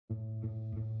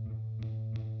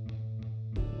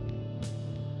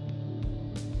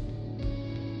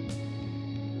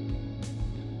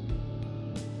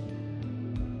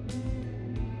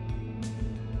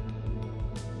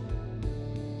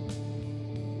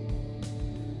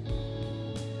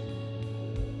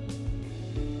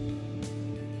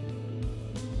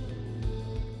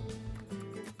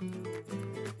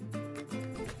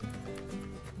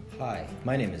Hi,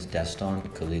 my name is Daston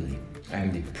Khalili. I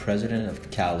am the president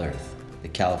of CalEarth, the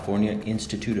California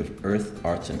Institute of Earth,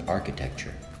 Arts, and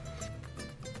Architecture.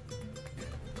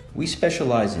 We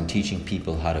specialize in teaching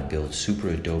people how to build super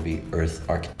adobe earth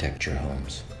architecture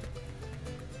homes.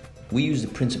 We use the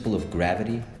principle of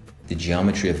gravity, the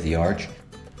geometry of the arch,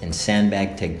 and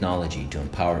sandbag technology to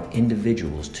empower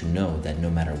individuals to know that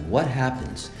no matter what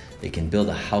happens, they can build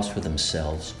a house for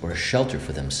themselves or a shelter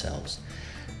for themselves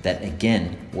that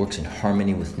again works in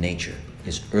harmony with nature,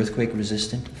 is earthquake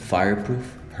resistant,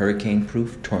 fireproof, hurricane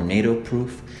proof, tornado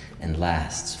proof, and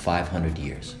lasts 500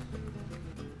 years.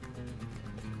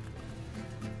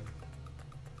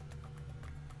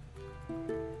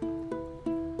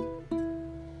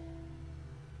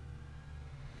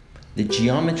 The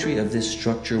geometry of this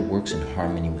structure works in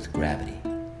harmony with gravity.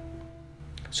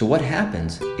 So what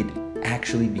happens? It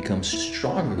actually becomes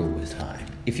stronger with time.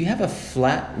 If you have a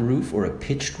flat roof or a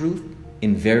pitched roof,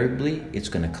 invariably it's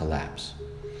going to collapse.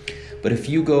 But if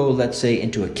you go, let's say,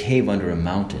 into a cave under a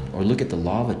mountain, or look at the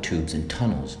lava tubes and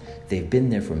tunnels, they've been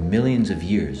there for millions of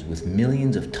years with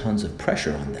millions of tons of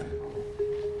pressure on them.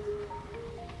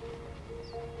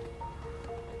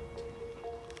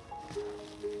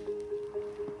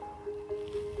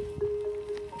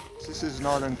 This is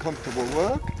not uncomfortable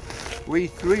work. We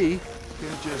three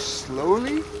can just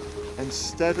slowly and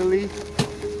steadily,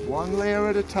 one layer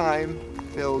at a time,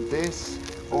 build this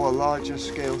or a larger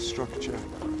scale structure.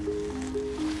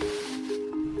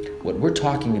 What we're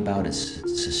talking about is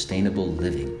sustainable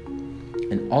living.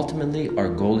 And ultimately, our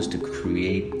goal is to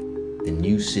create the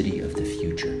new city of the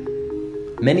future.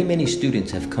 Many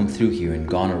students have come through here and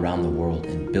gone around the world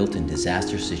and built in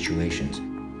disaster situations.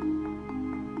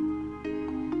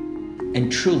 And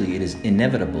truly, it is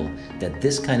inevitable that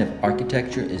this kind of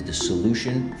architecture is the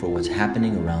solution for what's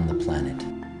happening around the planet.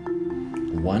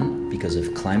 1, because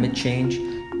of climate change.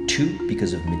 2,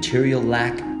 because of material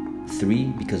lack. 3,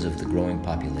 because of the growing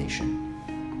population.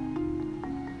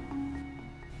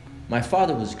 My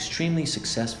father was extremely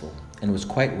successful and was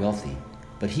quite wealthy,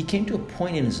 but he came to a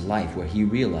point in his life where he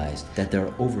realized that there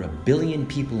are over 1 billion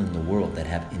people in the world that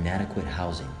have inadequate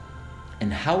housing.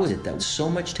 And how is it that with so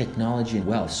much technology and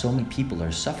wealth, so many people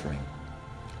are suffering?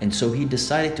 And so he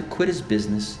decided to quit his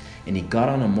business, and he got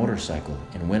on a motorcycle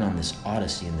and went on this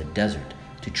odyssey in the desert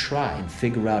to try and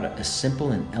figure out a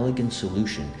simple and elegant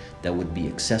solution that would be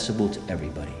accessible to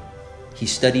everybody. He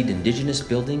studied indigenous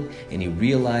building, and he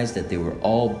realized that they were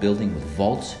all building with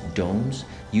vaults, domes,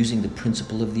 using the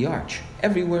principle of the arch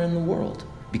everywhere in the world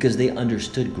because they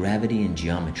understood gravity and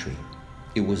geometry.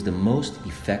 It was the most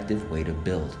effective way to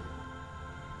build.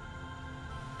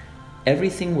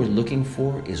 Everything we're looking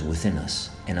for is within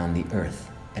us and on the earth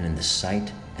and in the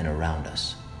sight and around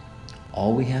us.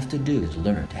 All we have to do is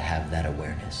learn to have that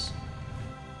awareness.